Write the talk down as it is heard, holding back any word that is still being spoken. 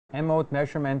M-mode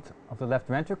measurement of the left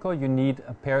ventricle, you need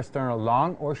a peristernal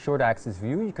long or short axis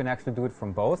view. You can actually do it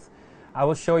from both. I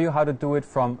will show you how to do it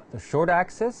from the short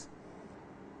axis.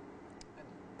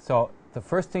 So the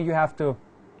first thing you have to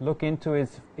look into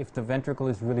is if the ventricle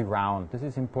is really round. This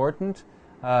is important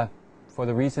for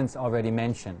the reasons already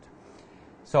mentioned.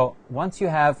 So once you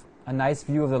have a nice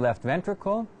view of the left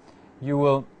ventricle, you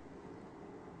will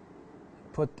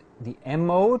put the M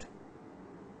mode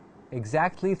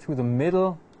exactly through the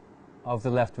middle of the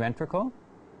left ventricle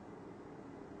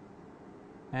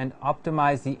and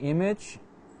optimize the image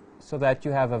so that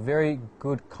you have a very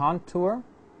good contour,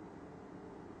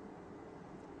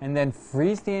 and then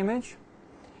freeze the image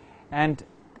and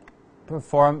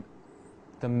perform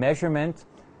the measurement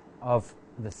of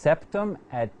the septum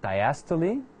at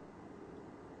diastole.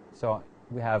 So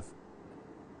we have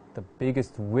the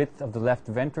biggest width of the left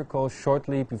ventricle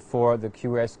shortly before the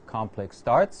QRS complex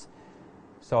starts.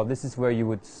 So this is where you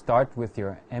would start with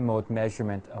your M-mode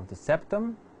measurement of the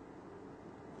septum.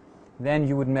 Then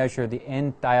you would measure the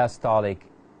end diastolic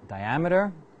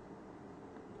diameter,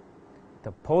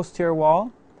 the posterior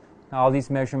wall. Now all these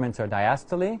measurements are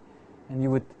diastole, and you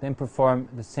would then perform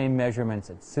the same measurements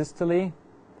at systole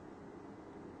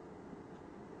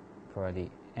for the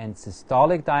end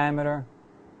systolic diameter,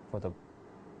 for the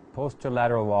posterior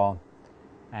lateral wall,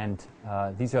 and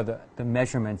these are the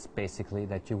measurements basically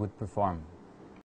that you would perform.